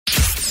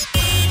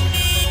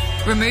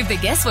Remove the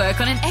guesswork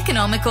on an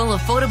economical,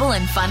 affordable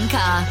and fun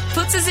car.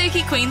 Put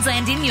Suzuki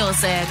Queensland in your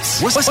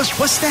search. What's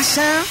that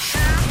sound?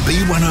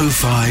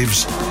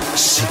 B105's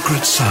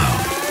Secret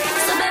Sound.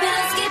 So baby,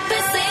 let's keep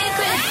it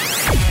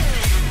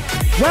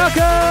secret.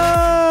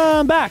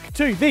 Welcome back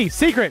to the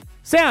Secret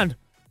Sound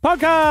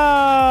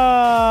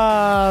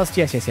Podcast.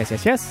 Yes.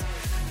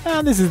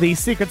 And this is the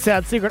Secret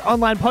Sound Secret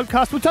online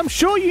podcast, which I'm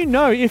sure you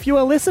know if you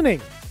are listening.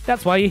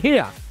 That's why you're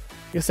here.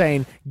 You're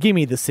saying, give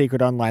me the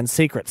secret online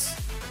secrets.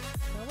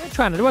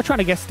 We're trying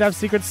to guess Stav's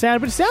secret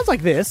sound, but it sounds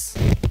like this.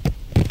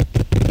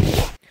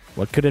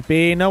 What could it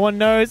be? No one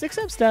knows,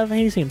 except Stav.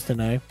 He seems to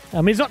know.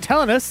 He's not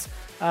telling us,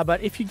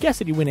 but if you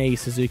guess it, you win a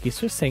Suzuki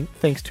Swift,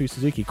 thanks to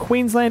Suzuki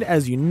Queensland,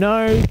 as you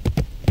know.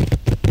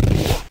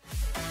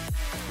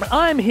 But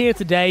I'm here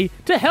today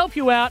to help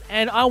you out,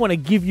 and I want to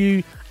give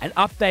you an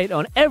update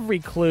on every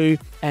clue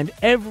and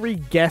every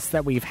guess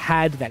that we've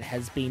had that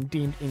has been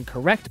deemed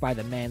incorrect by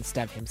the man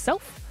Stav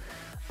himself.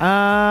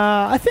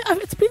 I think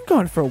it's been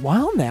going for a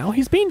while now.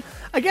 He's been,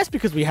 I guess,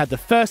 because we had the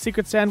first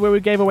secret sound where we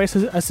gave away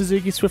a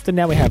Suzuki Swift, and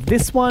now we have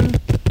this one.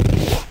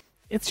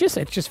 It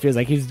just feels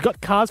like he's got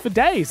cars for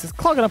days. He's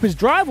clogging up his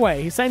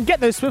driveway. He's saying,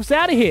 "Get those Swifts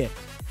out of here.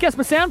 Guess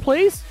my sound,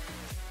 please."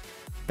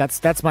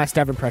 That's my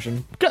Stav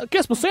impression.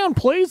 Guess my sound,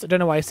 please. I don't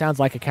know why he sounds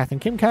like a Kath and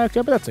Kim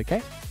character, but that's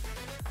okay.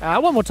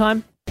 One more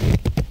time.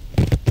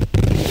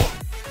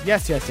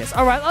 Yes.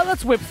 All right,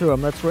 let's whip through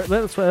them. Let's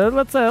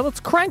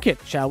crank it,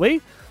 shall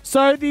we?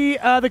 So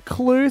the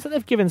clues that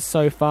they've given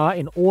so far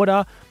in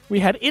order, we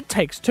had It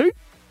Takes Two,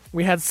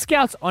 we had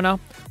Scout's Honor,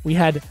 we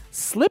had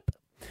Slip,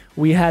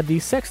 we had the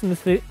Sex and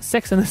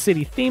the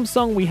City theme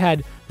song, we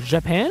had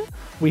Japan,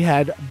 we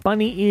had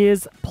Bunny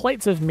Ears,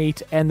 Plates of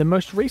Meat, and the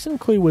most recent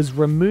clue was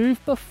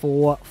Remove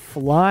Before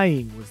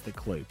Flying was the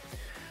clue.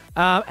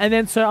 And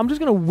then so I'm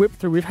just going to whip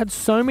through. We've had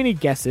so many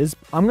guesses.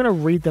 I'm going to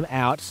read them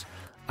out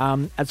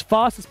as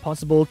fast as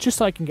possible, just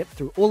so I can get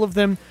through all of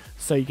them,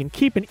 so you can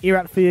keep an ear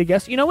out for your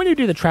guests. You know when you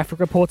do the traffic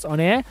reports on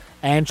air,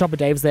 and Chopper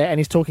Dave's there, and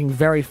he's talking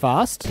very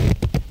fast?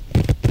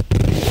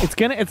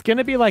 It's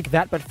gonna be like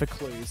that, but for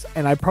clues.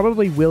 And I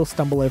probably will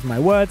stumble over my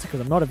words,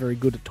 because I'm not a very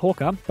good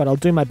talker, but I'll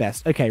do my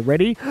best. Okay,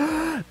 ready?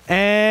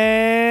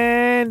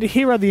 And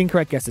here are the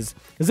incorrect guesses.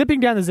 Zipping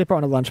down the zipper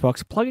on a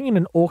lunchbox, plugging in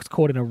an aux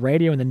cord in a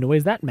radio and the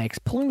noise that makes,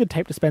 pulling the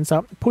tape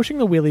dispenser, pushing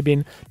the wheelie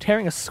bin,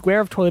 tearing a square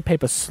of toilet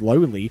paper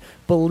slowly,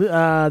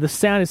 the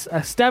sound is a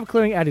Stav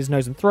clearing out his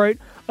nose and throat,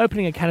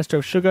 opening a canister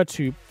of sugar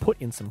to put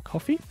in some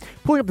coffee,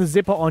 pulling up the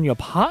zipper on your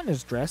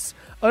partner's dress,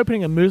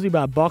 opening a muesli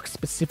bar box,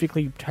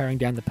 specifically tearing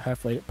down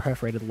the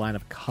perforated line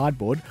of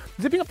cardboard,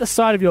 zipping up the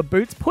side of your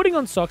boots, putting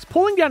on socks,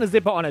 pulling down a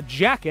zipper on a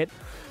jacket,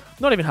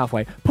 not even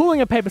halfway,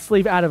 pulling a paper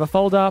sleeve out of a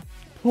folder,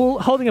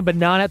 holding a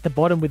banana at the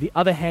bottom with the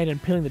other hand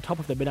and peeling the top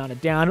of the banana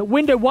down,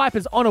 window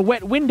wipers on a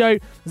wet window,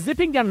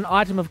 zipping down an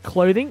item of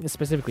clothing,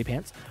 specifically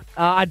pants,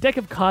 a deck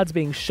of cards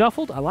being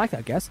shuffled, I like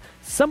that guess,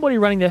 somebody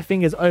running their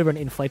fingers over an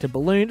inflated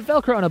balloon,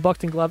 Velcro on a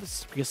boxing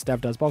glove, because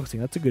Stav does boxing,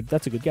 that's a good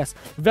guess,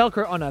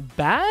 Velcro on a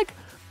bag,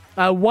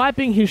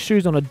 wiping his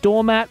shoes on a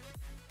doormat,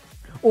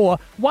 or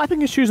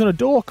wiping his shoes on a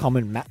door,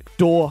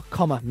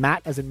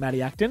 mat, as in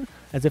Maddie Acton,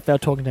 as if they were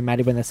talking to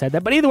Maddie when they said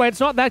that. But either way,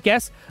 it's not that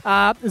guess.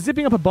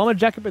 Zipping up a bomber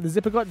jacket, but the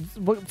zipper got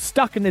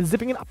stuck, and then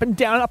zipping it up and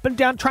down,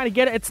 trying to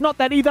get it. It's not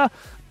that either.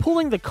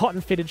 Pulling the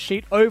cotton-fitted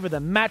sheet over the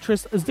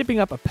mattress, zipping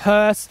up a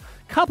purse.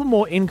 Couple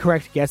more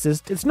incorrect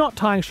guesses. It's not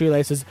tying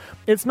shoelaces.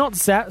 It's not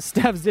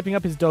Stav zipping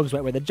up his dog's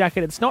wet weather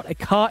jacket. It's not a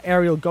car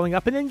aerial going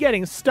up and then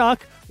getting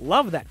stuck.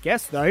 Love that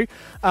guess, though.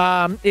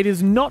 It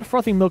is not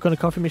frothing milk on a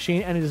coffee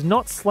machine, and it is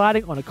not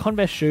sliding on a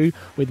Converse shoe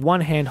with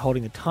one hand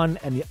holding the ton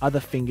and the other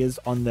fingers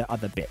on the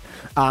other bit.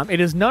 It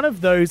is none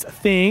of those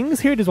things.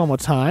 Here it is one more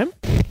time.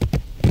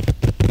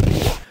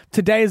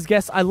 Today's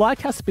guess, I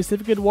liked how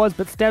specific it was,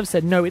 but Stav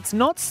said no, it's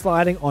not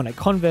sliding on a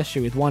Converse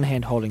shoe with one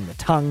hand holding the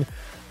tongue.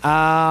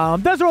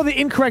 Those are all the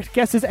incorrect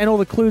guesses and all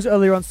the clues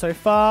earlier on so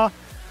far.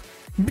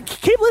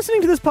 Keep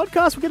listening to this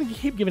podcast. We're going to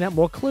keep giving out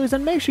more clues,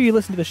 and make sure you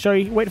listen to the show.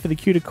 Wait for the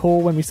cue to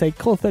call when we say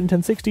call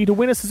 131060 to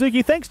win a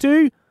Suzuki, thanks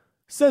to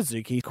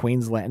Suzuki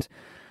Queensland.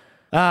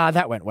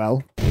 That went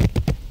well.